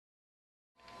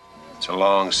It's a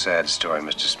long, sad story,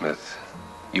 Mr. Smith.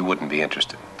 You wouldn't be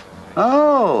interested.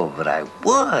 Oh, but I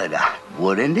would. I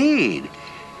would indeed.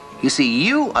 You see,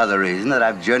 you are the reason that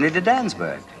I've journeyed to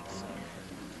Dansburg.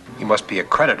 You must be a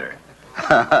creditor.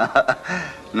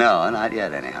 No, not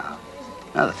yet, anyhow.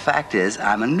 Now, the fact is,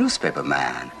 I'm a newspaper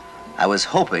man. I was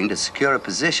hoping to secure a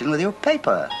position with your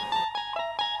paper.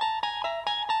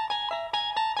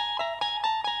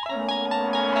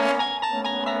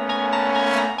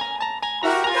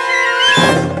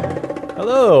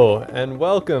 Hello, and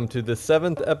welcome to the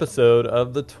 7th episode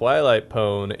of The Twilight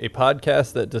Pone, a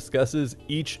podcast that discusses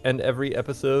each and every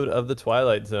episode of The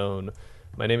Twilight Zone.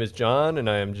 My name is John, and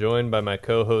I am joined by my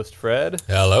co-host Fred.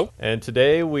 Hello. And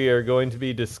today we are going to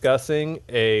be discussing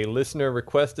a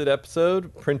listener-requested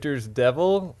episode, Printer's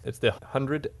Devil. It's the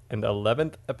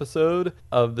 111th episode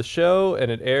of the show,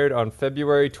 and it aired on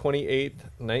February 28th,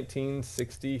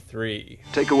 1963.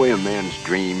 Take away a man's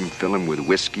dream, fill him with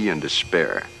whiskey and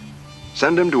despair.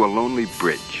 Send him to a lonely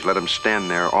bridge. Let him stand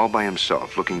there all by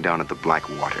himself, looking down at the black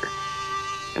water.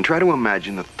 And try to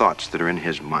imagine the thoughts that are in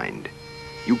his mind.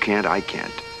 You can't, I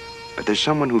can't. But there's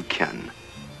someone who can.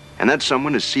 And that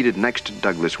someone is seated next to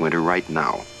Douglas Winter right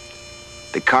now.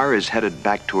 The car is headed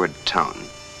back toward town.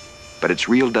 But its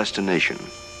real destination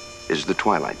is the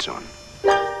Twilight Zone.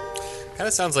 Kind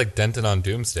of sounds like Denton on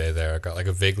Doomsday there. Got like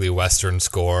a vaguely Western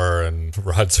score, and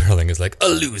Rod Serling is like, a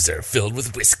loser filled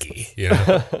with whiskey, you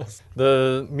know?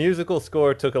 The musical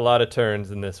score took a lot of turns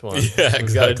in this one. Yeah,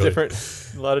 exactly. We've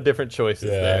got a lot of different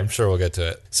choices there. I'm sure we'll get to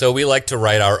it. So we like to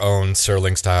write our own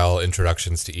Serling-style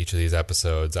introductions to each of these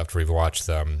episodes after we've watched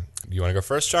them. You want to go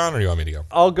first, John, or do you want me to go?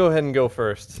 I'll go ahead and go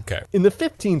first. Okay. In the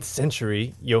 15th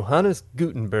century, Johannes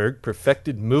Gutenberg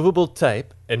perfected movable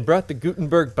type and brought the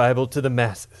Gutenberg Bible to the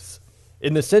masses.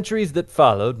 In the centuries that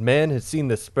followed, man has seen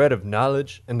the spread of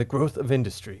knowledge and the growth of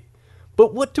industry.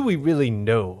 But what do we really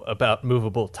know about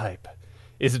movable type?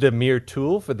 Is it a mere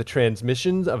tool for the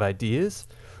transmission of ideas?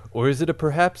 Or is it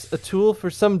perhaps a tool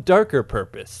for some darker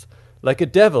purpose? Like a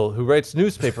devil who writes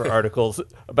newspaper articles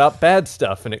about bad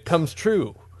stuff and it comes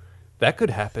true. That could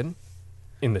happen.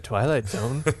 In the Twilight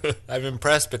Zone. I'm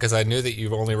impressed because I knew that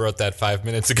you only wrote that 5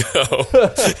 minutes ago.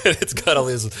 It's got all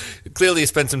these... Clearly you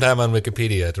spent some time on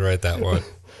Wikipedia to write that one.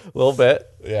 A little bit.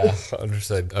 Yeah,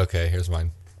 understood. Okay, here's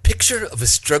mine. Picture of a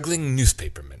struggling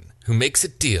newspaperman who makes a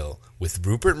deal with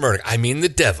Rupert Murdoch, I mean the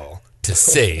devil, to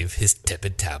save his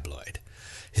tepid tabloid.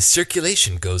 His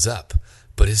circulation goes up,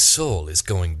 but his soul is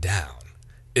going down.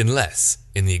 Unless,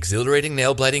 in the exhilarating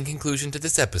nail-blighting conclusion to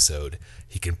this episode,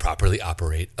 he can properly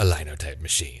operate a linotype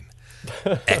machine.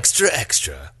 Extra,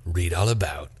 extra, read all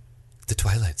about the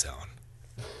Twilight Zone.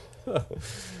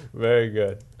 Very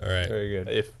good. All right. Very good.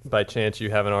 If by chance you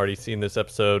haven't already seen this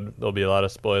episode, there'll be a lot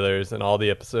of spoilers, and all the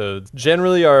episodes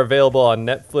generally are available on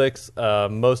Netflix.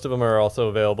 Most of them are also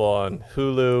available on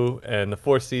Hulu, and the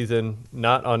fourth season,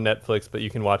 not on Netflix, but you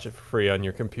can watch it for free on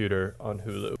your computer on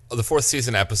Hulu. The fourth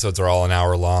season episodes are all an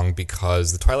hour long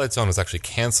because the Twilight Zone was actually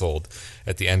canceled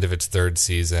at the end of its third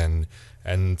season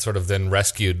and sort of then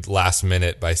rescued last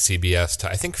minute by CBS to,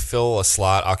 I think, fill a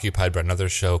slot occupied by another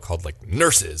show called, like,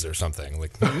 Nurses or something.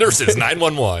 Like, Nurses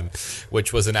 911,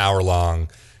 which was an hour long.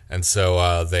 And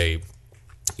so they,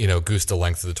 goosed the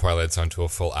length of the Twilight Zone to a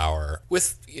full hour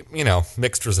with,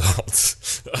 mixed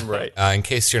results. Right. In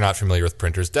case you're not familiar with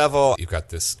Printer's Devil, you've got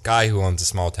this guy who owns a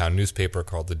small-town newspaper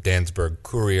called the Dansburg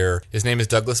Courier. His name is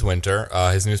Douglas Winter.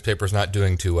 His newspaper's not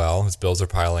doing too well. His bills are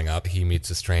piling up. He meets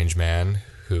a strange man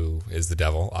who is the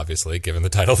devil, obviously, given the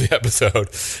title of the episode,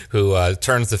 who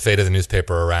turns the fate of the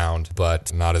newspaper around,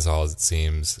 but not as all as it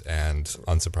seems, and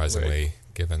unsurprisingly, Right.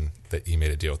 Given that he made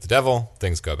a deal with the devil,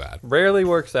 things go bad. Rarely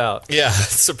works out. Yeah,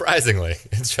 surprisingly.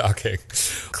 It's shocking.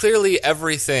 Clearly,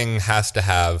 everything has to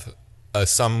have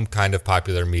some kind of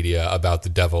popular media about the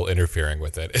devil interfering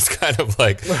with it. It's kind of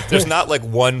like, there's not like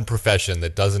one profession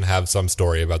that doesn't have some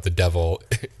story about the devil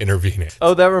intervening.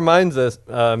 Oh, that reminds us,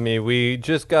 we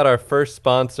just got our first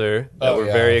sponsor that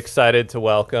we're very excited to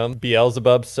welcome,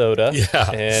 Beelzebub Soda. Yeah.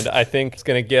 And I think it's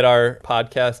going to get our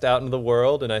podcast out into the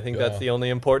world, and I think that's the only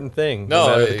important thing.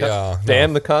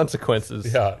 Damn the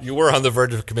consequences. Yeah, you were on the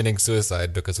verge of committing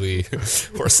suicide because we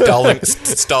were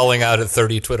stalling out at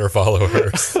 30 Twitter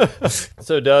followers.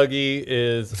 So Dougie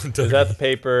is at the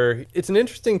paper. It's an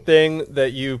interesting thing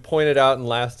that you pointed out in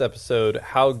last episode,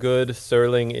 how good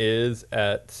Serling is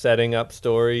at setting up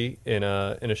story in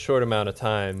a short amount of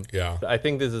time. Yeah. I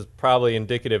think this is probably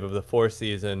indicative of the fourth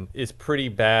season is pretty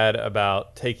bad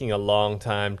about taking a long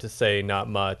time to say not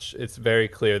much. It's very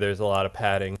clear there's a lot of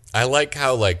padding. I like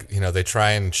how, they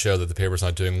try and show that the paper's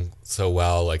not doing so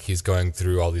well. Like, he's going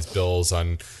through all these bills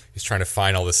on, He's trying to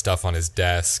find all this stuff on his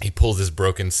desk. He pulls his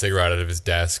broken cigarette out of his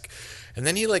desk. And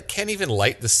then he can't even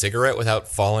light the cigarette without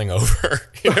falling over.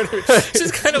 You know what I mean? It's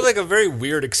just kind of like a very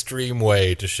weird, extreme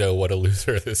way to show what a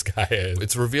loser this guy is.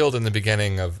 It's revealed in the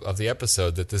beginning of the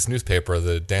episode that this newspaper,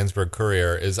 the Dansburg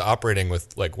Courier, is operating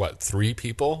with 3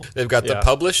 people. They've got the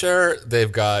publisher,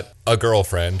 they've got a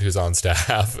girlfriend who's on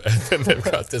staff, and then they've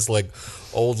got this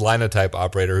old linotype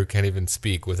operator who can't even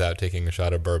speak without taking a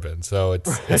shot of bourbon. So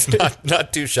it's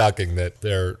not too shocking that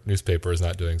their newspaper is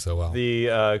not doing so well.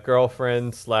 The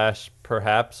girlfriend /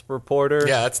 perhaps reporter.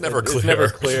 Yeah, it's never clear. It's never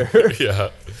clear. Yeah.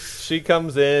 She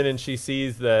comes in and she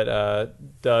sees that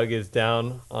Doug is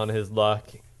down on his luck,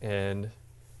 and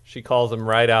she calls him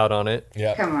right out on it.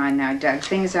 Yeah. Come on now, Doug.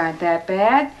 Things aren't that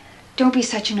bad. Don't be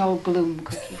such an old gloom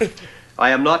cookie.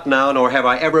 I am not now, nor have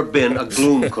I ever been, a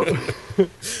gloom cookie.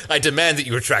 I demand that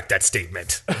you retract that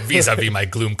statement vis-a-vis my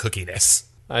gloom cookiness.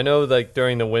 I know,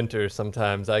 during the winter,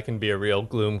 sometimes I can be a real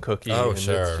gloom cookie. Oh,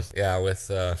 sure. Yeah,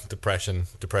 with depression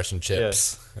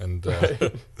chips and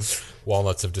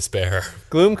walnuts of despair.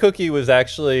 Gloom cookie was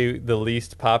actually the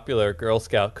least popular Girl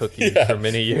Scout cookie for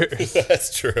many years.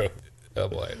 That's true. Oh,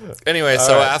 boy. Anyway,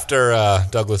 after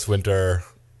Douglas Winter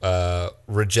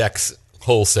rejects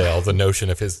wholesale the notion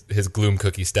of his gloom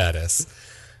cookie status,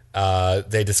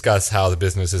 they discuss how the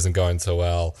business isn't going so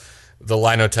well. The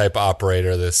linotype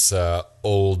operator, this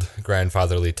old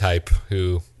grandfatherly type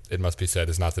who, it must be said,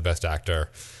 is not the best actor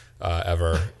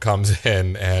ever, comes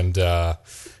in and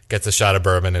gets a shot of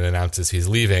bourbon and announces he's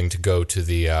leaving to go to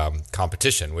the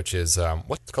competition, which is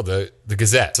what's called the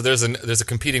Gazette. So there's a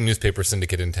competing newspaper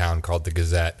syndicate in town called the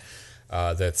Gazette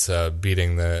that's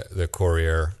beating the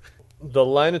Courier. The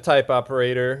linotype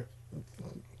operator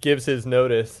gives his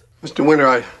notice. Mr. Winter,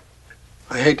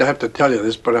 I hate to have to tell you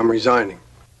this, but I'm resigning.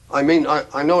 I mean,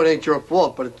 I know it ain't your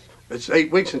fault, but it's 8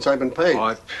 weeks since I've been paid.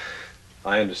 Oh,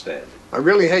 I understand. I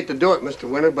really hate to do it, Mr.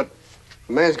 Winter, but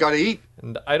a man's got to eat.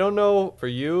 And I don't know for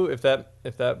you if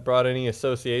that brought any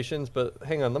associations, but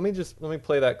hang on, let me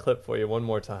play that clip for you one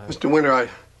more time. Mr. Winter,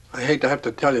 I hate to have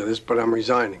to tell you this, but I'm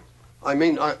resigning. I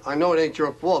mean, I know it ain't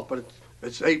your fault, but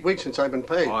it's 8 weeks since I've been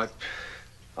paid. Oh,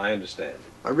 I understand.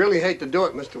 I really hate to do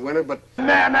it, Mr. Winter, but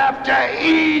Men have to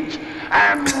eat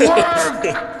and work,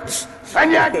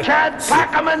 and you can't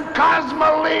pack them in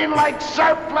cosmoline like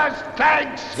surplus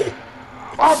tanks,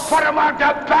 or put them out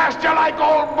to pasture like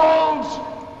old bulls.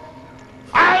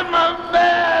 I'm a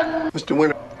man. Mr.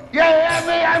 Winter. You hear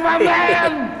me? I'm a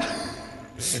man.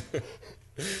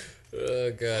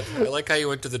 Oh, God. I like how you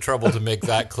went to the trouble to make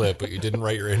that clip, but you didn't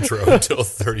write your intro until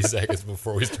 30 seconds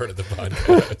before we started the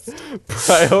podcast.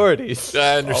 Priorities.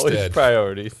 I understand. Always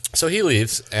priorities. So he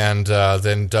leaves, and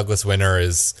then Douglas Winter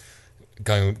is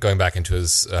going back into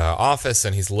his office,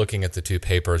 and he's looking at the two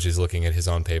papers. He's looking at his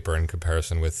own paper in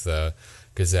comparison with the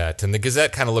Gazette. And the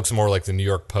Gazette kind of looks more like the New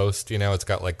York Post, It's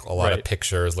got a lot of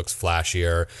pictures, looks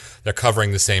flashier. They're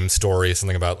covering the same story,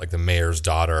 something about the mayor's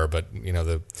daughter, but,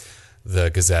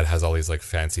 the Gazette has all these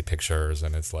fancy pictures,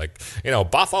 and it's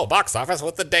Buffalo box office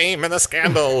with the dame and the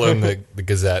scandal. And the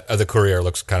Gazette, the Courier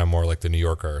looks kind of more like the New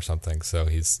Yorker or something. So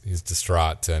he's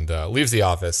distraught and leaves the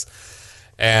office,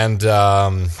 and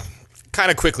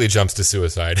kind of quickly jumps to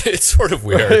suicide. It's sort of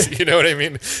weird, you know what I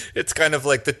mean? It's kind of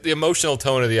like the emotional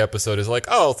tone of the episode is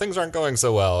oh, things aren't going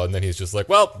so well, and then he's just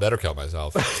well, better kill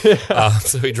myself.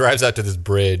 So he drives out to this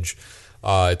bridge.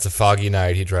 It's a foggy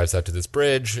night. He drives out to this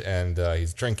bridge, and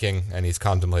he's drinking, and he's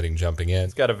contemplating jumping in.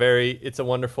 It's got a very It's a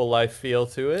Wonderful Life feel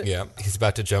to it. Yeah, he's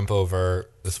about to jump over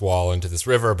this wall into this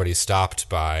river, but he's stopped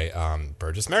by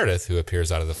Burgess Meredith, who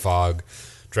appears out of the fog,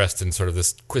 dressed in sort of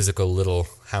this quizzical little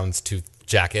houndstooth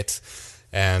jacket.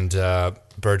 And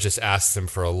Burgess asks him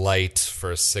for a light,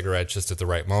 for a cigarette, just at the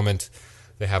right moment.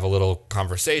 They have a little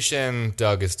conversation.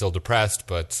 Doug is still depressed,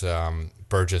 but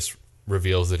Burgess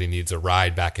reveals that he needs a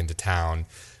ride back into town,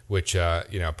 which,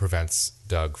 prevents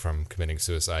Doug from committing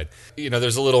suicide.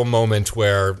 There's a little moment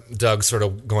where Doug's sort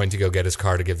of going to go get his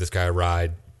car to give this guy a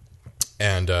ride.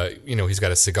 And, he's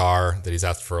got a cigar that he's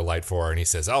asked for a light for. And he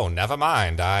says, "Oh, never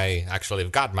mind. I actually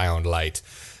have got my own light."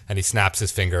 And he snaps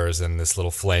his fingers, and this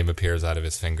little flame appears out of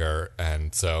his finger.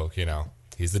 And so,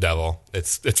 he's the devil.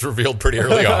 It's revealed pretty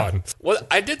early on. Well,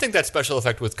 I did think that special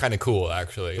effect was kind of cool,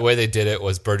 actually. The way they did it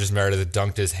was Burgess Meredith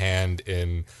dunked his hand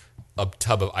in a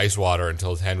tub of ice water until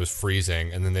his hand was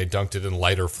freezing, and then they dunked it in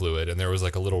lighter fluid, and there was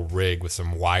like a little rig with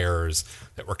some wires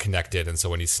that were connected, and so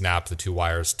when he snapped, the two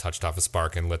wires touched off a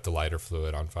spark and lit the lighter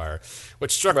fluid on fire,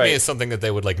 which struck me as something that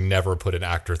they would like never put an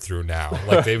actor through now.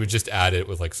 Like they would just add it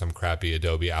with like some crappy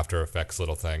Adobe After Effects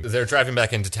little thing. They're driving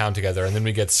back into town together, and then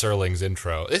we get Serling's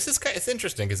intro. It's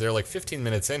interesting because they're like 15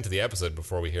 minutes into the episode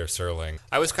before we hear Serling.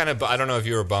 I was kind of, I don't know if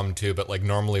you were bummed too, but like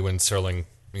normally when Serling,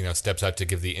 you know, steps out to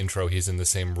give the intro, he's in the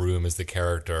same room as the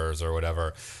characters or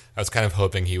whatever. I was kind of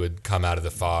hoping he would come out of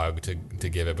the fog to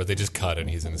give it, but they just cut and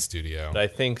he's in the studio. I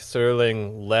think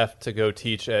Serling left to go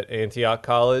teach at Antioch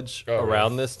College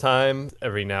around this time.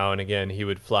 Every now and again, he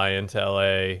would fly into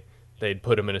LA. They'd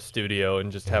put him in a studio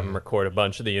and just have him record a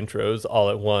bunch of the intros all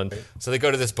at once. So they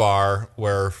go to this bar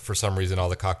where, for some reason, all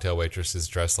the cocktail waitresses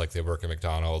dress like they work at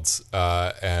McDonald's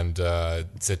and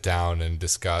sit down and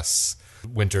discuss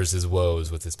Winters'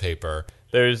 woes with his paper.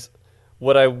 There's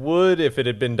what I would, if it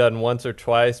had been done once or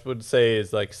twice, would say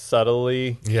is like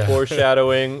subtly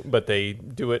foreshadowing, but they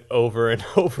do it over and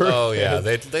over. Oh yeah,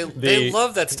 they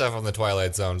love that stuff on the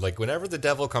Twilight Zone. Like whenever the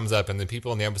devil comes up and the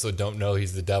people in the episode don't know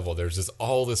he's the devil, there's just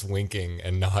all this winking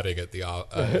and nodding at the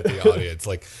audience.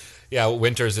 Like, yeah,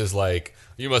 Winters is like,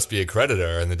 "You must be a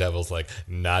creditor," and the devil's like,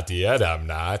 "Not yet, I'm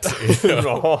not." You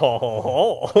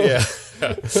know? Yeah.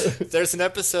 There's an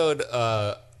episode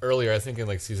earlier, I think in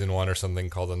like season 1 or something,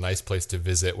 called A Nice Place to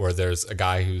Visit, where there's a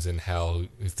guy who's in hell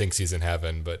who thinks he's in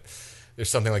heaven, but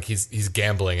there's something like he's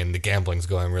gambling and the gambling's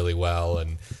going really well,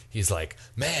 and he's like,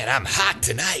 "Man, I'm hot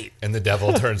tonight," and the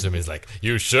devil turns to him, he's like,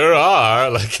 "You sure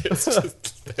are." Like, it's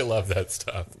just, they love that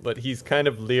stuff. But he's kind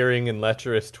of leering and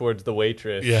lecherous towards the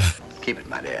waitress. Yeah. Keep it,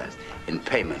 my dear, in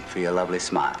payment for your lovely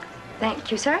smile. Thank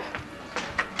you, sir.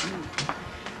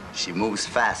 She moves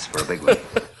fast for a big one.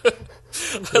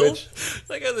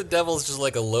 Like how the devil's just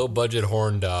like a low-budget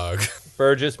horn dog.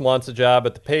 Burgess wants a job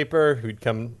at the paper. Who'd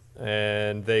come,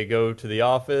 and they go to the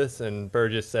office, and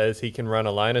Burgess says he can run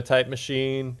a linotype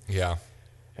machine. Yeah.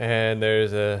 And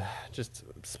there's a just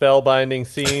spellbinding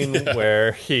scene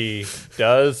where he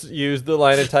does use the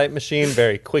linotype machine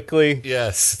very quickly.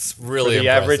 Yes, it's really for the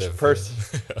average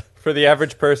person. For the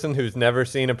average person who's never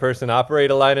seen a person operate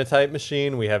a linotype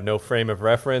machine, we have no frame of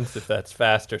reference if that's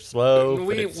fast or slow.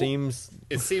 But it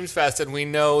seems fast, and we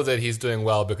know that he's doing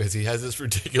well because he has this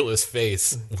ridiculous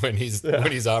face when he's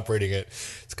operating it.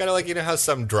 It's kind of like, you know how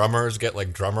some drummers get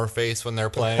like drummer face when they're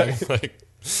playing. Like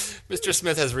Mr.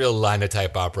 Smith has real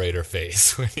linotype operator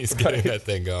face when he's getting that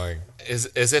thing going. As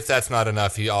if that's not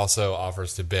enough, he also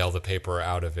offers to bail the paper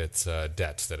out of its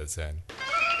debts that it's in.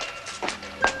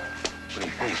 What do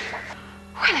you think?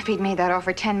 Well, if he'd made that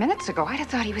offer 10 minutes ago, I'd have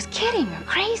thought he was kidding or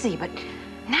crazy, but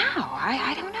now,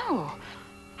 I don't know.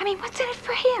 I mean, what's in it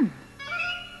for him?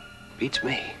 Beats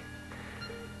me.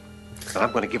 But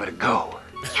I'm going to give it a go.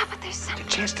 Yeah, but there's something. A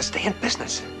chance to stay in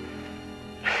business.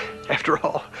 After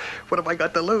all, what have I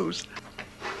got to lose?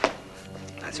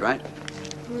 That's right.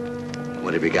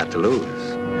 What have you got to lose?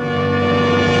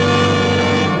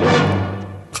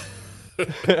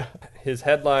 his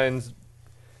headlines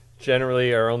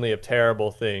generally are only of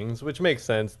terrible things, which makes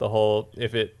sense. The whole,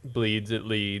 if it bleeds, it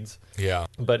leads. Yeah.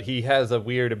 But he has a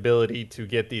weird ability to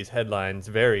get these headlines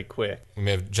very quick. We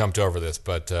may have jumped over this,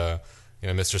 but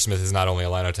Mr. Smith is not only a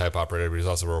linotype operator, but he's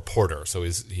also a reporter. So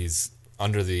he's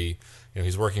under the,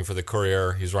 he's working for the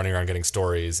Courier. He's running around getting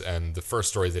stories, and the first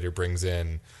story that he brings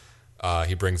in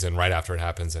right after it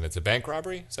happens, and it's a bank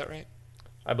robbery. Is that right?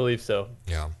 I believe so.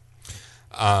 Yeah.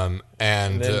 And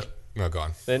then, go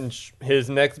on. Then his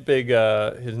next big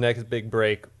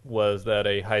break was that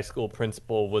a high school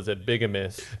principal was a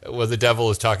bigamist. Well, the devil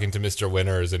is talking to Mr.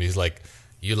 Winters, and he's like,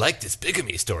 "You like this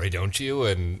bigamy story, don't you?"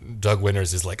 And Doug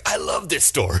Winters is like, "I love this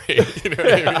story." You know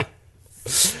what I mean?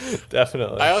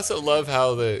 Definitely. I also love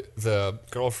how the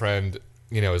girlfriend,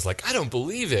 is like, "I don't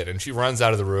believe it," and she runs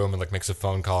out of the room and like makes a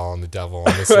phone call on the devil,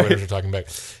 and Mr. Winters are talking back,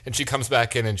 and she comes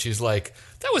back in and she's like,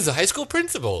 "That was the high school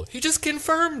principal. He just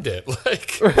confirmed it."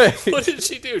 Like, What did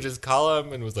she do? Just call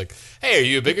him and was like, "Hey, are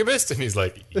you a bigamist?" And he's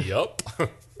like, "Yup,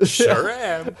 sure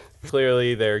am."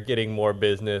 Clearly, they're getting more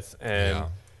business, and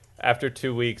after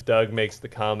 2 weeks, Doug makes the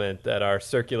comment that our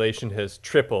circulation has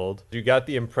tripled. You got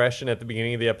the impression at the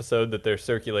beginning of the episode that their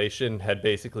circulation had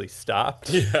basically stopped.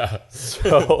 Yeah.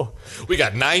 So we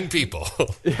got 9 people.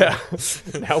 Yeah.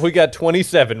 Now we got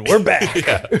 27. We're back.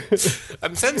 Yeah.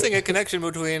 I'm sensing a connection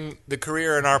between the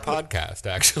Courier and our podcast,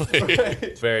 actually.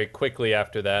 Right. Very quickly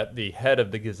after that, the head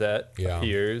of the Gazette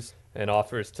appears and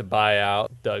offers to buy out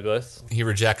Douglas. He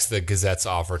rejects the Gazette's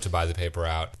offer to buy the paper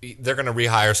out. They're going to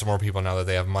rehire some more people now that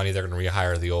they have money. They're going to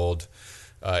rehire the old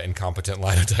incompetent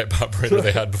linotype operator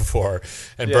they had before.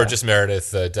 And Burgess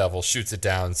Meredith, the devil, shoots it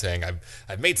down, saying,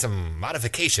 I've made some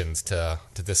modifications to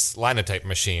this linotype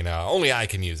machine. Only I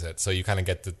can use it. So you kind of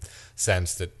get the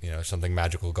sense that, something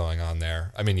magical going on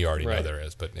there. I mean, you already know there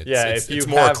is, but it's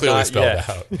more clearly spelled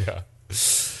out. Yeah.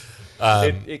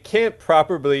 It can't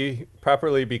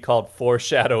properly be called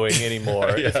foreshadowing anymore.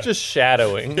 It's just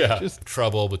shadowing. Yeah. Just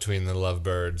trouble between the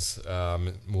lovebirds,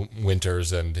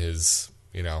 Winters and his,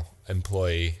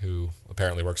 employee who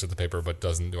apparently works at the paper but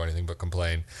doesn't do anything but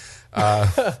complain.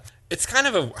 It's kind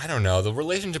of I don't know, the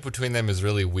relationship between them is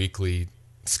really weakly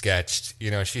sketched.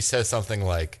 She says something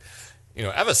like,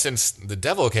 ever since the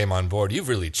devil came on board, you've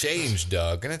really changed,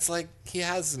 Doug. And it's like, he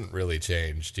hasn't really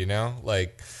changed,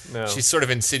 Like, she's sort of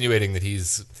insinuating that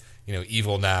he's,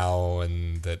 evil now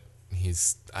and that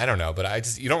he's, I don't know,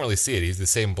 but you don't really see it. He's the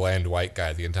same bland white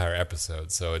guy the entire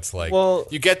episode. So it's like,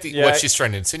 you get what she's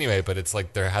trying to insinuate, but it's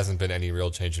like there hasn't been any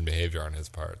real change in behavior on his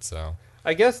part, so.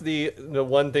 I guess the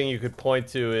one thing you could point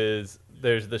to is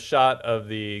there's the shot of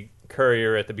the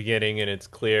Courier at the beginning, and it's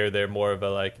clear they're more of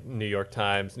a New York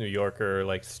Times, New Yorker,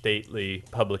 stately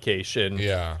publication.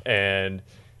 Yeah. And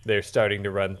they're starting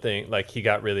to run things he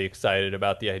got really excited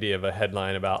about the idea of a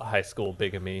headline about high school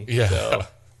bigamy. Yeah. So.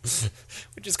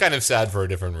 Which is kind of sad for a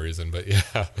different reason, but yeah.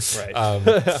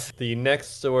 Right. The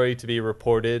next story to be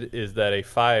reported is that a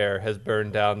fire has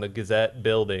burned down the Gazette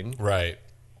building. Right.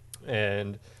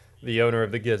 And the owner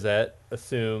of the Gazette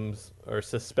assumes or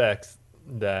suspects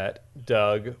that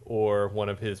Doug or one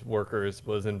of his workers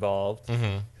was involved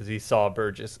because he saw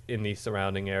Burgess in the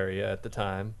surrounding area at the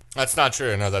time. That's not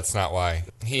true. No, that's not why.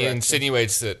 He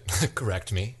insinuates that,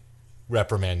 correct me,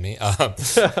 reprimand me,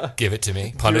 give it to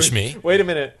me, punish me. Wait a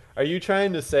minute. Are you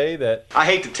trying to say that... I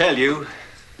hate to tell you,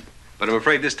 but I'm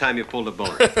afraid this time you pulled a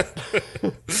boner.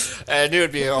 I knew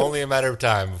it'd be only a matter of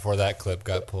time before that clip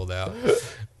got pulled out.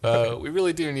 We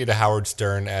really do need a Howard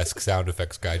Stern-esque sound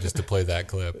effects guy just to play that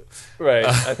clip. Right.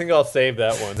 I think I'll save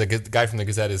that one. The guy from the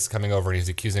Gazette is coming over and he's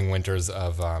accusing Winters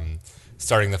of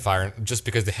starting the fire just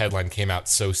because the headline came out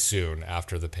so soon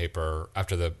after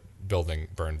the building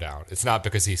burned down. It's not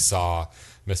because he saw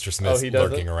Mr. Smith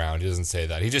lurking around. He doesn't say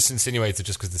that. He just insinuates it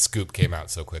just because the scoop came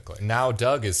out so quickly. Now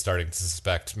Doug is starting to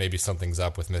suspect maybe something's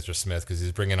up with Mr. Smith because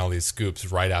he's bringing all these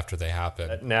scoops right after they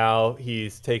happen. Now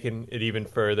he's taken it even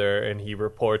further and he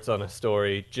reports on a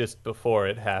story just before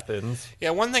it happens. Yeah,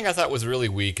 one thing I thought was really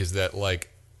weak is that,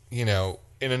 in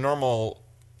a normal...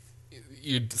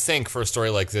 You'd think for a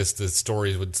story like this, the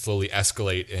stories would slowly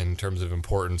escalate in terms of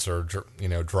importance or,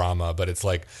 drama. But it's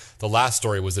like the last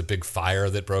story was a big fire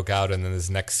that broke out. And then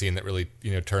this next scene that really,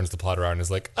 turns the plot around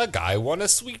is like a guy won a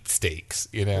sweepstakes.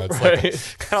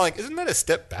 It's kind of like, isn't that a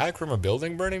step back from a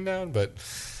building burning down? But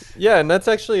yeah, and that's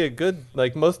actually a good,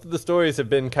 most of the stories have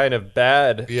been kind of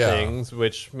bad things,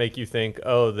 which make you think,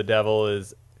 oh, the devil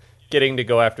is getting to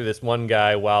go after this one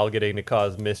guy while getting to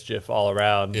cause mischief all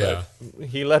around. Yeah. But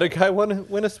he let a guy win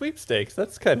a sweepstakes.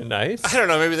 That's kind of nice. I don't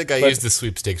know. Maybe the guy used the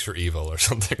sweepstakes for evil or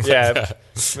something like that.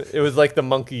 It was like the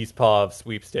monkey's paw of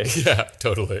sweepstakes. Yeah,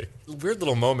 totally. Weird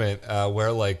little moment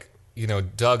where,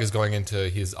 Doug is going into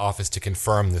his office to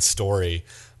confirm this story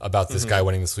about this guy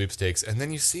winning the sweepstakes. And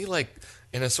then you see,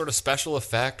 in a sort of special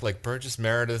effect, Burgess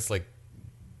Meredith,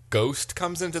 ghost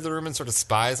comes into the room and sort of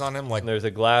spies on him. There's a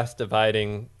glass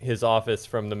dividing his office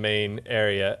from the main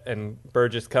area, and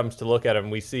Burgess comes to look at him.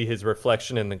 We see his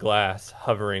reflection in the glass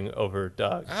hovering over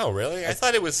Doug. Oh, really? I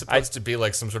thought it was supposed to be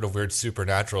some sort of weird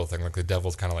supernatural thing, the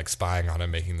devil's kind of spying on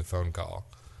him, making the phone call.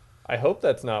 I hope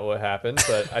that's not what happened,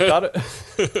 but I thought it...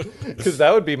 Because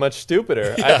that would be much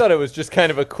stupider. Yeah. I thought it was just kind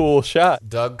of a cool shot.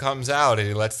 Doug comes out and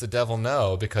he lets the devil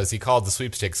know because he called the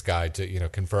sweepstakes guy to,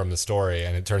 confirm the story,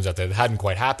 and it turns out that it hadn't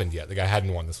quite happened yet. The guy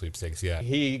hadn't won the sweepstakes yet.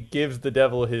 He gives the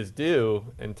devil his due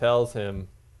and tells him...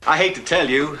 I hate to tell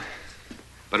you,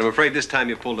 but I'm afraid this time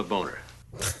you pulled a boner.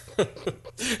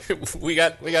 we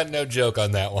got no joke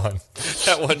on that one.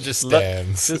 That one just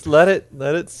stands. Just let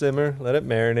it simmer, let it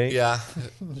marinate. Yeah,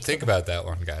 think about that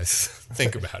one, guys.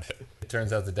 Think about it. It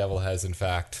turns out the devil has, in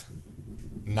fact,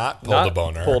 not pulled a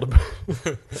boner.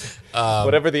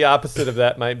 Whatever the opposite of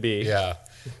that might be. Yeah,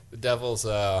 the devil's.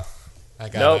 I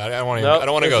don't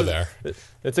want to go there.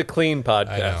 It's a clean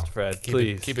podcast, Fred.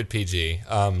 Please keep it PG.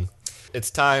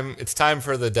 It's time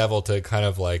for the devil to kind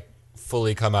of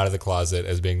fully come out of the closet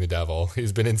as being the devil.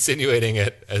 He's been insinuating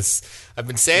it as I've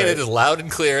been saying it as loud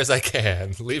and clear as I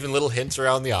can, leaving little hints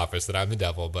around the office that I'm the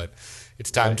devil, but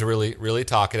it's time to really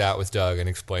talk it out with Doug and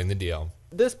explain the deal.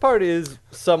 This part is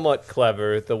somewhat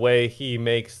clever, the way he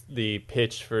makes the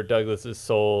pitch for Douglas's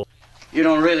soul. You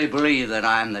don't really believe that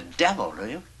I'm the devil, do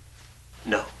you?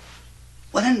 No.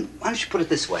 Well, then, why don't you put it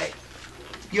this way?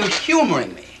 You're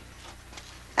humoring me.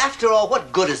 After all,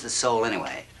 what good is the soul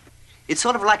anyway? It's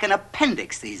sort of like an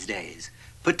appendix these days,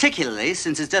 particularly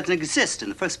since it doesn't exist in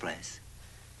the first place.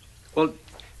 Well,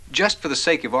 just for the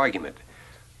sake of argument,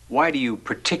 why do you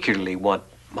particularly want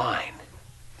mine?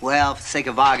 Well, for the sake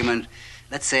of argument,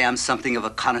 let's say I'm something of a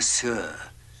connoisseur,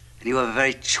 and you have a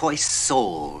very choice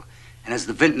soul, and as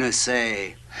the vintners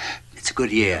say, it's a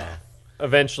good year.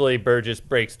 Eventually, Burgess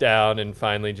breaks down and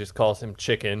finally just calls him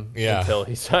chicken until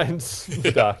he signs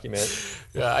the document.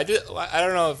 Yeah, I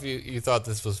don't know if you thought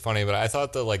this was funny, but I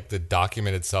thought that like the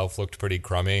document itself looked pretty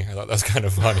crummy. I thought that was kind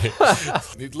of funny.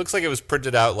 It looks like it was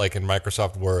printed out like in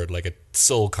Microsoft Word, like a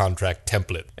soul contract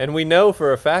template. And we know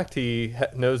for a fact he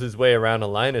knows his way around a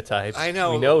linotype. I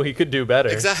know. We know he could do better.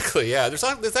 Exactly. Yeah.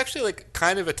 There's actually like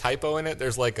kind of a typo in it.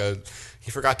 There's like he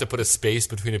forgot to put a space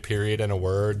between a period and a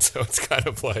word, so it's kind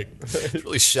of like a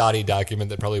really shoddy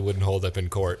document that probably wouldn't hold up in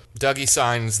court. Dougie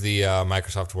signs the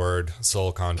Microsoft Word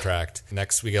soul contract.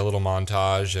 Next, we get a little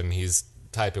montage, and he's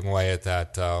typing away at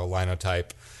that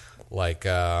linotype like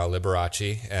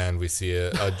Liberace, and we see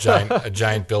a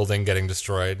giant building getting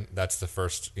destroyed. That's the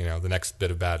first, the next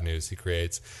bit of bad news he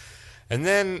creates. And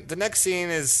then the next scene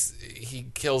is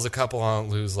he kills a couple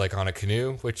who's like on a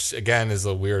canoe, which again is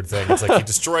a weird thing. It's like he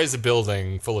destroys a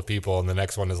building full of people, and the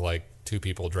next one is like 2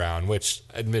 people drown, which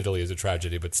admittedly is a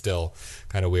tragedy, but still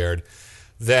kind of weird.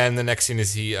 Then the next scene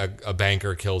is a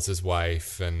banker kills his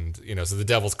wife, and so the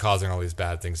devil's causing all these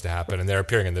bad things to happen, and they're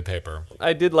appearing in the paper.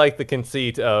 I did like the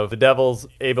conceit of the devil's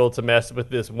able to mess with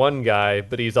this one guy,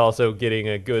 but he's also getting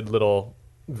a good little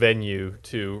venue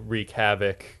to wreak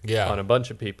havoc on a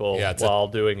bunch of people while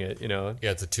doing it. Yeah,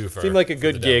 it's a twofer. Seemed like a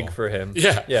good gig for him.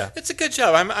 Yeah, it's a good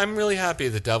job. I'm really happy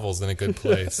the devil's in a good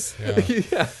place.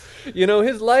 Yeah.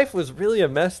 His life was really a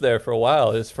mess there for a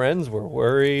while. His friends were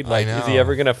worried. Like, is he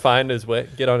ever going to find his way,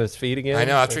 get on his feet again? I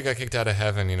know. After he got kicked out of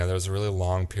heaven, there was a really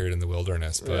long period in the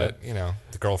wilderness. But,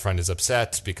 the girlfriend is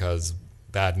upset because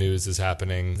bad news is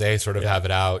happening. They sort of have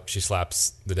it out. She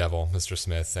slaps the devil, Mr.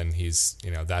 Smith, and he's,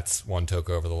 that's one toke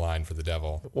over the line for the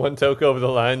devil. One toke over the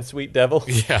line, sweet devil.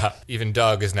 Yeah. Even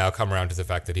Doug has now come around to the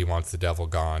fact that he wants the devil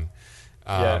gone.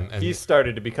 And he's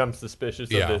started to become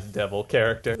suspicious of this devil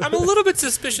character. I'm a little bit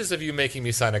suspicious of you making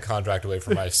me sign a contract away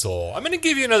from my soul. I'm going to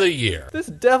give you another year. This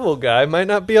devil guy might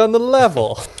not be on the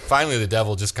level. Finally, the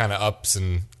devil just kind of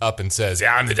up and says,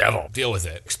 "Yeah, I'm the devil. Deal with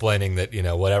it." Explaining that,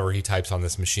 whatever he types on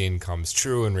this machine comes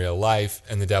true in real life.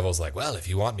 And the devil's like, "Well, if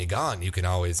you want me gone, you can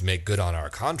always make good on our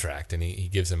contract." And he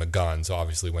gives him a gun. So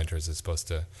obviously Winters is supposed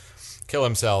to kill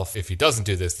himself if he doesn't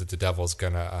do this, that the devil's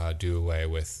gonna do away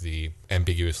with the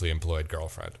ambiguously employed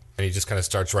girlfriend. And he just kind of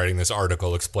starts writing this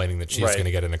article explaining that she's going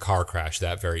to get in a car crash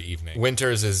that very evening.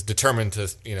 Winters is determined to,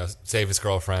 save his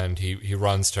girlfriend. He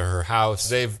runs to her house.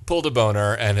 They've pulled a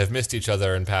boner and have missed each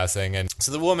other in passing. And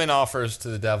so the woman offers to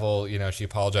the devil, she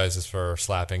apologizes for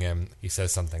slapping him. He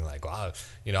says something like, "Well,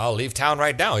 I'll leave town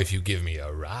right now if you give me a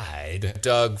ride."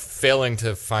 Doug, failing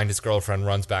to find his girlfriend,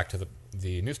 runs back to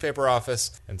the newspaper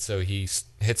office, and so he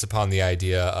hits upon the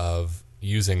idea of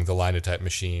using the linotype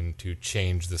machine to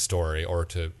change the story or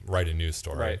to write a news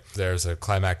story. Right. There's a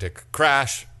climactic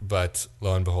crash, but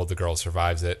lo and behold, the girl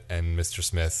survives it, and Mr.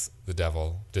 Smith, the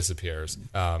devil, disappears.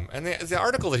 And the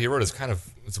article that he wrote is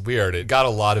it's weird. It got a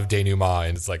lot of denouement,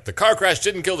 and it's like, the car crash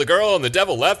didn't kill the girl, and the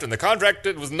devil left, and the contract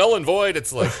was null and void.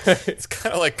 It's like, it's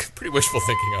kind of like pretty wishful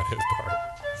thinking on his part.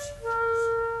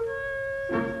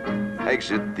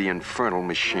 Exit the infernal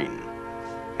machine,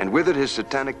 and with it his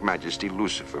satanic majesty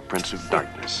Lucifer, Prince of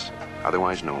Darkness,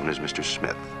 otherwise known as Mr.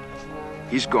 Smith.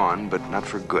 He's gone, but not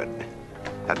for good.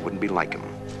 That wouldn't be like him.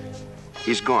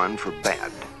 He's gone for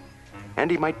bad, and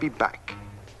he might be back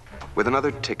with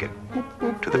another ticket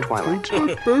to the Twilight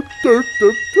Zone.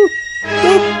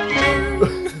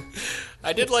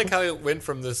 I did like how it went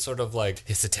from this sort of like,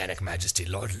 His Satanic Majesty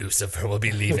Lord Lucifer will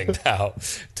be leaving now,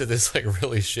 to this like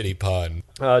really shitty pun.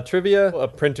 Trivia: a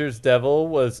printer's devil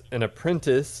was an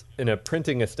apprentice in a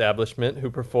printing establishment who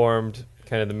performed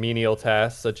kind of the menial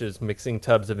tasks such as mixing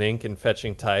tubs of ink and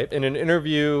fetching type. In an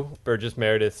interview, Burgess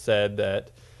Meredith said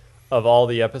that of all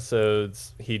the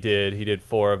episodes he did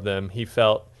 4 of them, he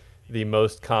felt the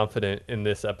most confident in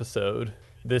this episode.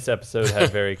 This episode had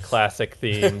very classic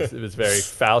themes. It was very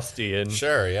Faustian.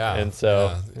 Sure, yeah. And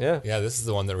so, yeah, this is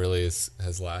the one that really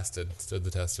has lasted, stood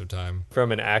the test of time.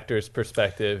 From an actor's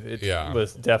perspective, it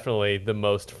was definitely the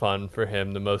most fun for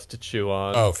him, the most to chew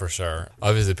on. Oh, for sure.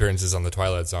 Of his appearances on The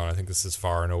Twilight Zone, I think this is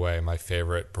far and away my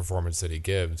favorite performance that he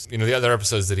gives. The other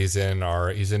episodes that he's in are,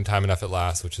 he's in Time Enough at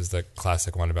Last, which is the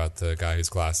classic one about the guy whose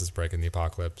glasses break in the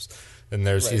apocalypse. And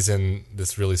he's in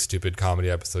this really stupid comedy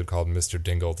episode called Mr.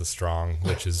 Dingle the Strong,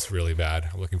 which is really bad.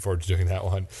 I'm looking forward to doing that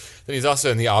one. Then he's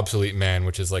also in The Obsolete Man,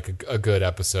 which is like a good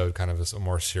episode, kind of a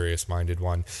more serious-minded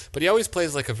one. But he always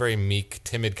plays like a very meek,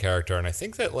 timid character, and I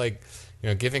think that like, you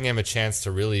know, giving him a chance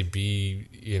to really be,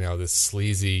 you know, this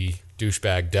sleazy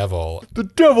douchebag devil. The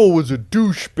devil was a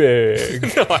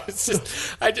douchebag.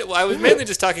 No, I was mainly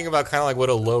just talking about kind of like what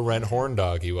a low rent horn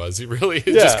dog he was. He really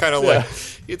is just kind of like,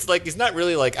 it's like he's not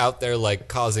really like out there like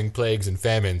causing plagues and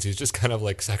famines. He's just kind of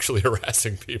like sexually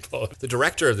harassing people. The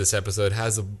director of this episode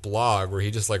has a blog where he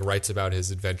just like writes about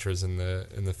his adventures in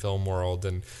the film world,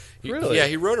 and he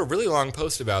wrote a really long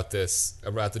post about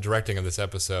the directing of this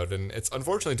episode, and it's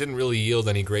unfortunately didn't really yield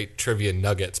any great trivia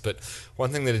nuggets, but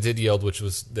one thing that it did yield, which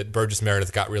was that Burgess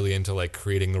Meredith got really into like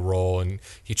creating the role, and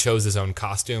he chose his own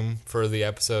costume for the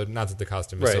episode. Not that the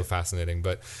costume is so fascinating,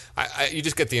 but you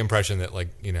just get the impression that like,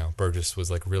 you know, Burgess was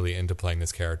like really into playing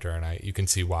this character, and you can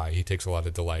see why. He takes a lot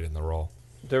of delight in the role.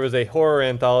 There was a horror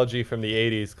anthology from the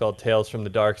 80s called Tales from the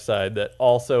Dark Side that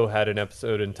also had an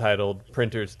episode entitled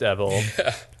Printer's Devil.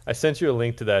 Yeah. I sent you a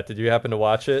link to that. Did you happen to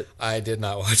watch it? I did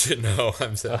not watch it, no.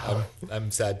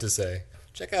 I'm sad to say.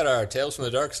 Check out our Tales from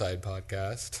the Dark Side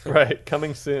podcast. Right,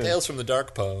 coming soon. Tales from the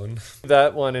Dark Pone.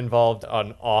 That one involved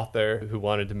an author who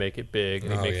wanted to make it big,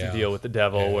 and he makes a deal with the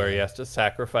devil where he has to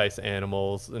sacrifice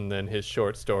animals, and then his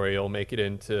short story will make it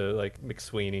into like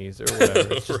McSweeney's or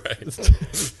whatever.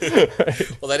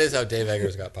 Well, that is how Dave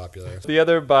Eggers got popular. The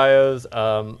other bios,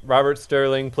 Robert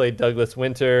Sterling played Douglas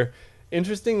Winter.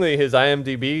 Interestingly, his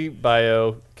IMDb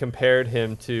bio compared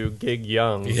him to Gig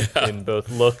Young in both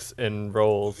looks and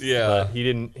roles. Yeah, but he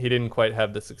didn't quite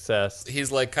have the success.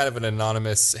 He's like kind of an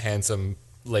anonymous, handsome,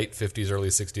 late 50s, early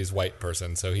 60s white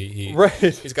person. So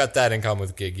he's got that in common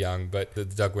with Gig Young. But the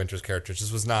Doug Winters character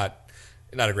just was not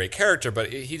a great character,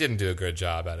 but he didn't do a good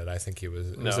job at it. I think it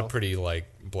was a pretty like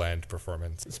bland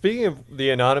performance. Speaking of the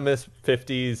anonymous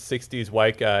 50s, 60s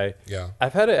white guy,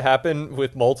 I've had it happen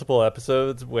with multiple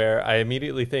episodes where I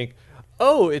immediately think,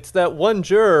 oh, it's that one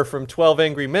juror from 12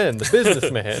 Angry Men, the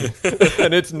businessman.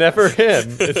 And it's never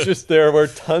him. It's just there were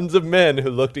tons of men who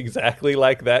looked exactly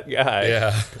like that guy.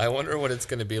 Yeah. I wonder what it's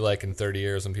going to be like in 30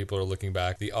 years when people are looking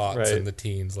back, the aughts and the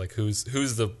teens, like who's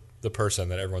the person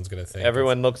that everyone's going to think.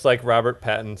 Everyone looks like Robert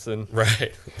Pattinson.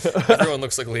 Right. Everyone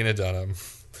looks like Lena Dunham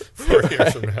 4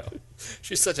 years from now.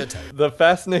 She's such a type. The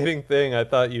fascinating thing, I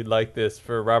thought you'd like this,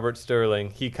 for Robert Sterling,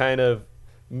 he kind of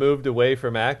moved away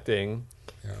from acting.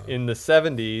 In the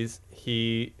 70s,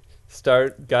 he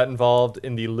got involved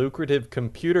in the lucrative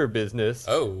computer business,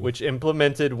 which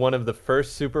implemented one of the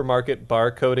first supermarket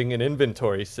barcoding and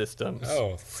inventory systems.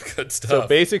 Oh, good stuff. So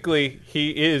basically, he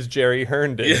is Jerry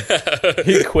Herndon. Yeah.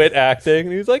 He quit acting,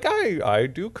 and he's like, I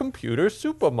do computer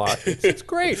supermarkets. It's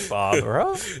great,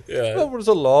 Barbara. That was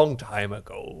a long time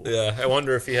ago. Yeah, I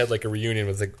wonder if he had like a reunion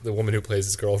with the woman who plays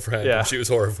his girlfriend. Yeah. And she was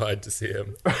horrified to see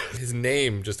him. His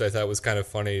name just, I thought, was kind of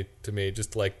funny to me,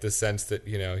 just like the sense that,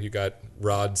 you know, you got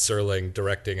Rod Serling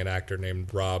directing an actor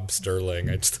named Rob Sterling.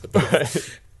 I just thought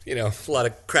that, you know, a lot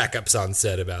of crack-ups on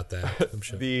set about that, I'm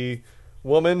sure. The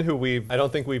woman who I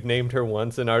don't think we've named her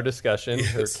once in our discussion.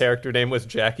 Yes. Her character name was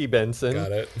Jackie Benson.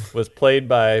 Got it. Was played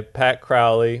by Pat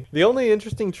Crowley. The only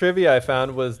interesting trivia I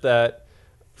found was that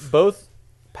both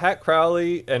Pat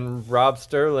Crowley and Rob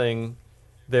Sterling,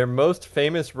 their most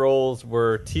famous roles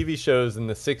were TV shows in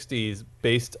the 60s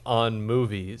based on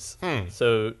movies.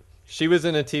 So she was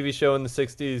in a TV show in the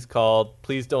 60s called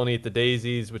Please Don't Eat the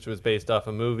Daisies, which was based off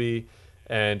a movie.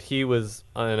 And he was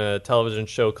on a television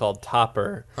show called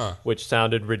Topper, which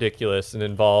sounded ridiculous and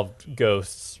involved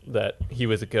ghosts, that he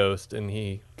was a ghost and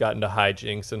he got into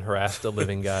hijinks and harassed a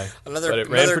living guy. But it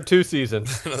ran for 2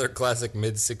 seasons. Another classic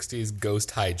mid-60s ghost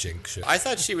hijink show. I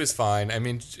thought she was fine. I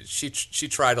mean, she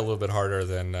tried a little bit harder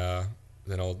than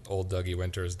old Dougie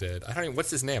Winters did. I don't even,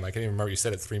 what's his name? I can't even remember. You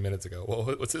said it 3 minutes ago. Well,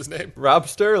 what's his name? Rob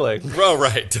Sterling. Oh,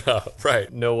 right.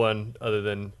 Right. No one other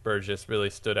than Burgess really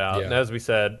stood out. Yeah. And as we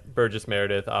said, Burgess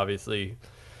Meredith, obviously,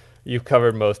 you've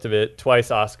covered most of it.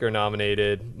 Twice Oscar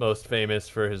nominated, most famous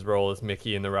for his role as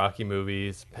Mickey in the Rocky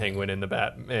movies, Penguin in the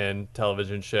Batman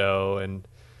television show, and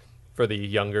for the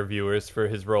younger viewers, for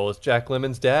his role as Jack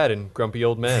Lemmon's dad in Grumpy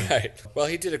Old Men. Right. Well,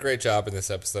 he did a great job in this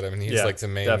episode. I mean, he's like the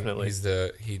main. Definitely.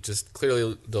 He just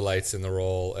clearly delights in the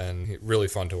role, and really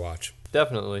fun to watch.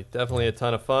 Definitely a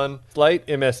ton of fun. Slight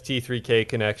MST3K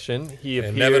connection. He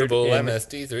appeared Inevitable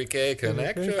MST3K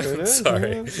connection.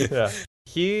 Sorry. Yeah.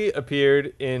 He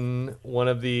appeared in one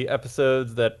of the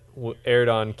episodes that aired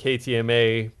on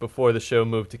KTMA before the show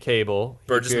moved to cable.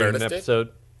 Burgess Meredith did?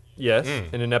 Yes,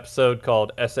 in an episode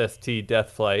called SST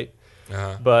Death Flight.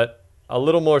 But A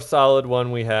little more solid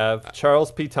one we have.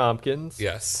 Charles P. Tompkins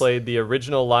played the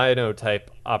original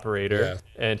Linotype operator,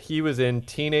 and he was in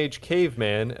Teenage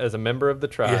Caveman as a member of the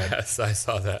tribe. Yes, I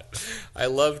saw that. I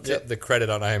loved the credit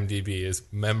on IMDb is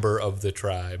member of the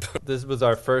tribe. This was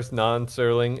our first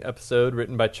non-Serling episode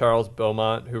written by Charles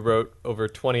Beaumont, who wrote over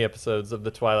 20 episodes of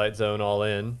The Twilight Zone all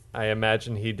in. I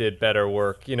imagine he did better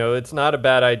work. You know, it's not a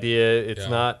bad idea. It's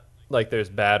not like there's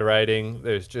bad writing.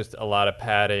 There's just a lot of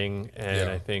padding, and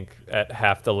I think at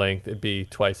half the length it'd be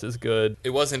twice as good. It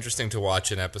was interesting to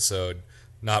watch an episode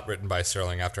not written by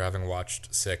Serling after having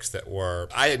watched 6 that were,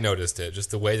 I had noticed it,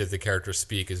 just the way that the characters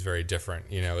speak is very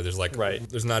different. You know, there's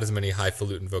there's not as many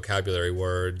highfalutin vocabulary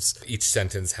words. Each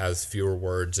sentence has fewer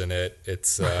words in it.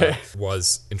 It's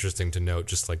was interesting to note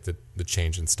just like the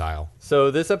change in style.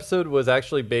 So this episode was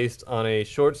actually based on a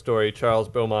short story Charles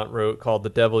Beaumont wrote called The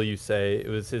Devil You Say. It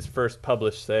was his first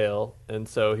published sale, and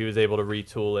so he was able to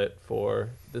retool it for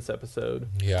this episode.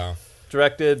 Yeah.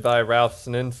 Directed by Ralph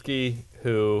Sininsky,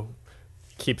 who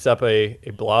keeps up a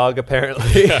blog,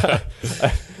 apparently.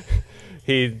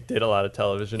 He did a lot of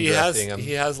television directing.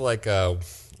 He has like a,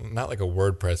 not like a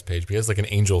WordPress page, but he has like an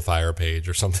Angel Fire page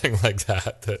or something like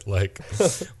that. That like,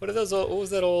 what was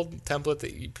that old template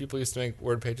that people used to make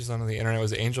word pages on the internet?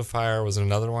 Was it Angel Fire? Was it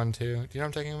another one too? Do you know what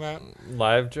I'm talking about?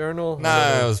 LiveJournal?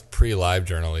 Nah, it was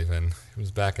pre-LiveJournal even. It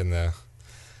was back in the...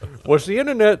 Was the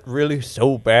internet really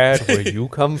so bad where you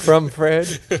come from,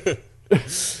 Fred?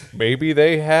 Maybe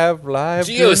they have live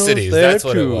GeoCities, that's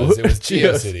what it was. It was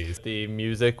GeoCities. The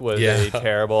music was a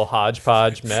terrible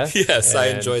hodgepodge mess. Yes, I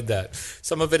enjoyed that.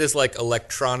 Some of it is like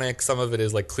electronic, some of it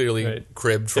is like clearly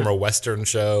cribbed from a Western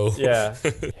show. Yeah.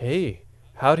 Hey,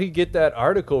 how'd he get that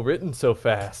article written so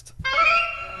fast?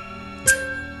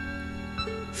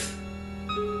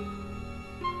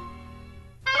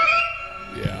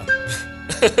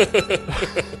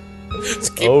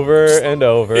 Over and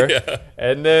over.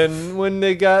 And then when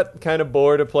they got kind of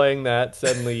bored of playing that,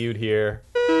 suddenly you'd hear...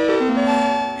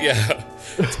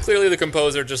 It's clearly the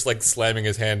composer just like slamming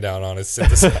his hand down on his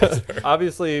synthesizer.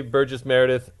 Obviously, Burgess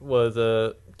Meredith was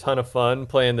a ton of fun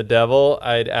playing the devil.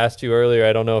 I'd asked you earlier,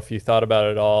 I don't know if you thought about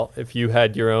it at all, if you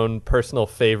had your own personal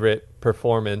favorite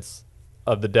performance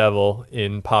of the devil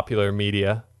in popular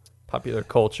media. Popular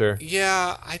culture.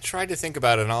 Yeah, I tried to think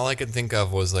about it, and all I could think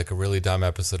of was like a really dumb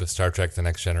episode of Star Trek The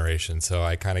Next Generation, so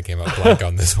I kind of came up blank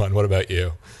on this one. What about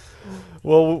you?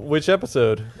 Well, which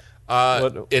episode?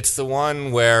 It's the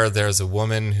one where there's a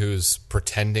woman who's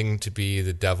pretending to be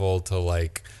the devil to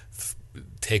like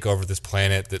take over this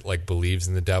planet that like believes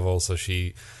in the devil, so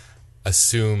she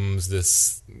assumes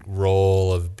this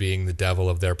role of being the devil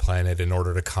of their planet in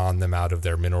order to con them out of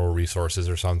their mineral resources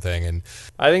or something. And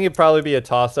I think it'd probably be a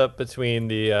toss-up between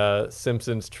the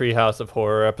Simpsons Treehouse of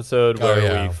Horror episode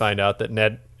where we find out that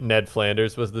Ned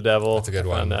Flanders was the devil. That's a good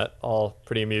one. I found that all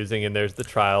pretty amusing. And there's the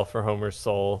trial for Homer's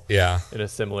soul in a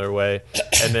similar way.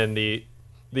 And then the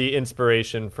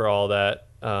inspiration for all that,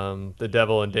 The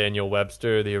Devil and Daniel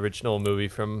Webster, the original movie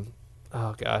from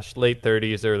late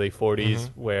 30s, early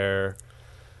 40s, where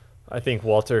I think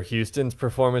Walter Houston's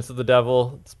performance of the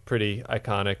devil, it's pretty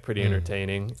iconic, pretty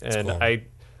entertaining. And cool.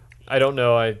 I don't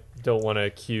know, I don't want to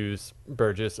accuse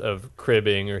Burgess of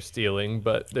cribbing or stealing,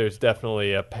 but there's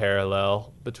definitely a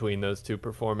parallel between those two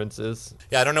performances.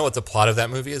 Yeah, I don't know what the plot of that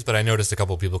movie is, but I noticed a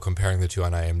couple people comparing the two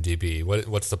on IMDb.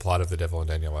 What's the plot of The Devil and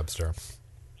Daniel Webster?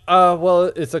 Well,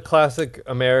 it's a classic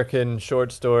American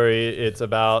short story. It's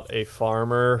about a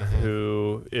farmer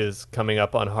who is coming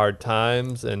up on hard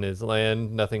times, and his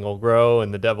land, nothing will grow,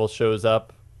 and the devil shows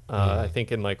up, I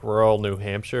think in like rural New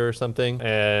Hampshire or something,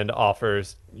 and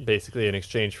offers basically in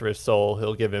exchange for his soul,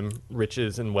 he'll give him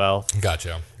riches and wealth.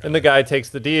 Gotcha. And the guy takes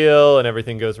the deal, and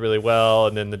everything goes really well,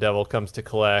 and then the devil comes to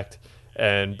collect,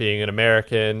 and being an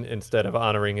American, instead of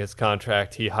honoring his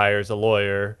contract, he hires a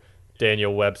lawyer,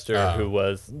 Daniel Webster, who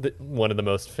was one of the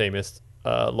most famous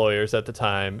lawyers at the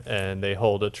time, and they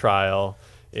hold a trial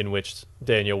in which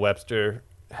Daniel Webster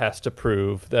has to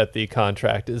prove that the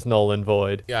contract is null and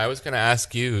void. Yeah, I was going to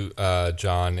ask you,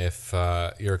 John, if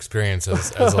your experience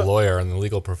as a lawyer in the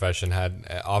legal profession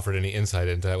had offered any insight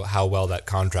into how well that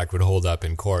contract would hold up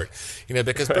in court. You know,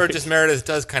 because Burgess Meredith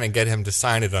does kind of get him to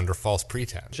sign it under false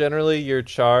pretense. Generally, you're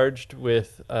charged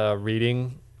with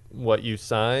reading what you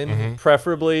sign. Mm-hmm.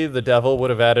 Preferably, the devil would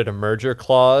have added a merger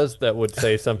clause that would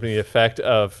say something to the effect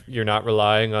of you're not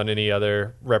relying on any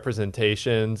other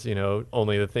representations,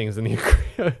 only the things in the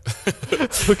agreement.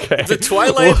 Okay. The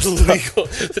Twilight Zone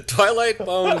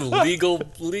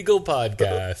legal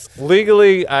podcast.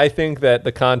 Legally, I think that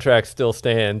the contract still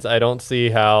stands. I don't see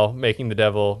how making the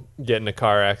devil get in a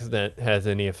car accident has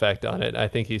any effect on it. I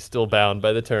think he's still bound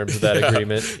by the terms of that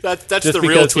agreement. That's the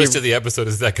real twist of the episode,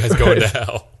 is that guy's going to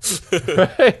hell.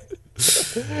 Right.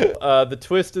 The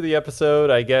twist of the episode,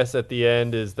 I guess, at the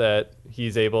end is that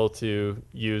he's able to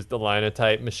use the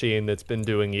linotype machine that's been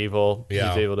doing evil. Yeah.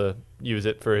 He's able to use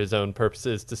it for his own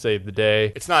purposes to save the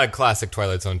day. It's not a classic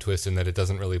Twilight Zone twist in that it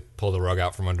doesn't really pull the rug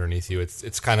out from underneath you.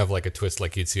 It's kind of like a twist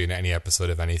like you'd see in any episode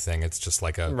of anything. It's just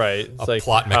like a like,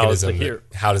 plot mechanism.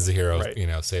 How does the hero,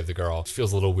 Right. save the girl? It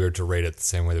feels a little weird to rate it the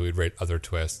same way that we'd rate other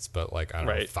twists, but like, I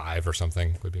don't know, 5 or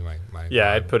something would be my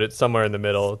Yeah, vibe. I'd put it somewhere in the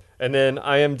middle. And then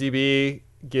IMDb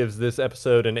gives this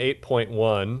episode an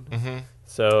 8.1. Mm-hmm.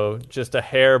 So just a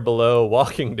hair below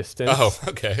walking distance. Oh,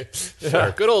 okay.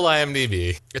 Sure. Good old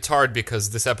IMDb. It's hard because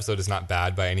this episode is not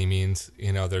bad by any means.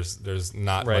 There's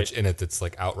not much in it that's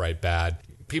like outright bad.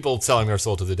 People selling their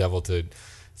soul to the devil to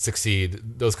succeed,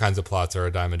 those kinds of plots are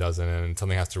a dime a dozen, and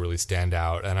something has to really stand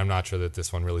out. And I'm not sure that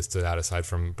this one really stood out aside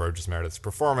from Burgess Meredith's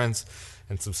performance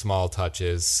and some small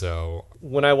touches. So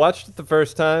when I watched it the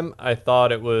first time, I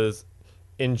thought it was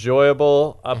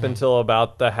enjoyable up until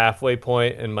about the halfway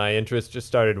point, and my interest just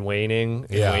started waning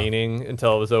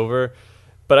until it was over.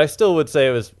 But I still would say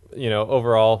it was,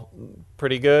 overall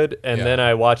pretty good. And then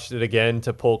I watched it again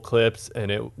to pull clips, and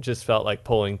it just felt like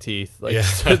pulling teeth,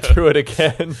 through it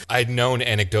again. I'd known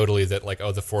anecdotally that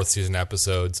the 4th season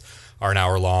episodes are an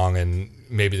hour long, and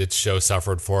maybe the show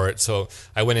suffered for it. So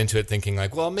I went into it thinking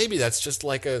maybe that's just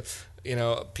like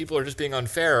people are just being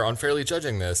unfairly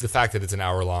judging this. The fact that it's an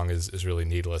hour long is really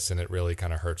needless, and it really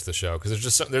kind of hurts the show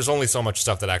because there's only so much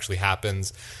stuff that actually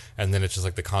happens, and then it's just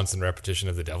like the constant repetition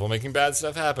of the devil making bad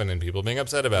stuff happen and people being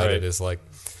upset about it is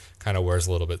kind of wears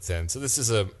a little bit thin. So this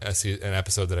is an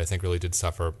episode that I think really did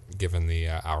suffer given the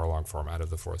hour-long format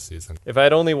of the 4th season. If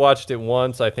I'd only watched it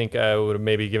once, I think I would have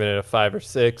maybe given it a 5 or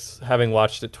 6. Having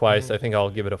watched it twice, I think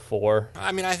I'll give it a 4.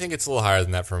 I mean, I think it's a little higher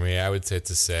than that for me. I would say it's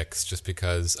a 6, just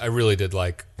because I really did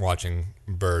like watching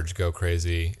Burge go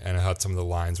crazy, and I thought some of the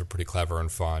lines were pretty clever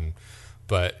and fun.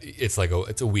 But it's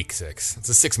a weak 6. It's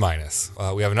a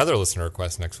 6-. We have another listener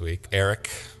request next week. Eric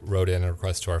wrote in a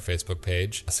request to our Facebook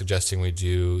page suggesting we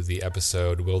do the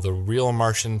episode, Will the Real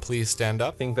Martian Please Stand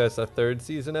Up? I think that's a 3rd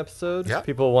season episode. Yeah.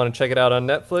 People want to check it out on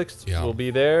Netflix. Yeah. We'll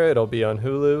be there. It'll be on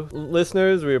Hulu.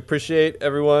 Listeners, we appreciate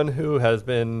everyone who has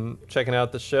been checking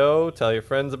out the show. Tell your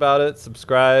friends about it.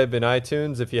 Subscribe in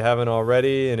iTunes if you haven't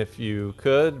already. And if you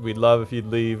could, we'd love if you'd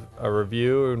leave a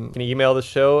review. You can email the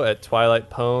show at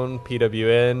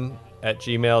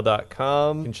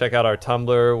twilightpwn@gmail.com. You can check out our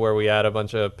Tumblr where we add a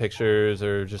bunch of pictures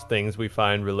or just things we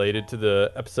find related to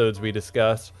the episodes we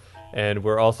discuss. And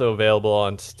we're also available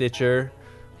on Stitcher,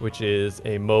 which is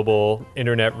a mobile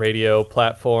internet radio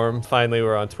platform. Finally,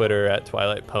 we're on Twitter at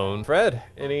Twilight Pwn. Fred,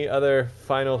 any other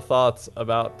final thoughts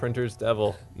about Printer's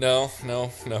Devil? No.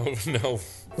 No.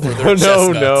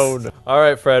 All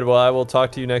right, Fred. Well, I will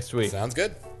talk to you next week. Sounds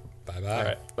good. Bye-bye. All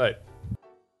right. Bye.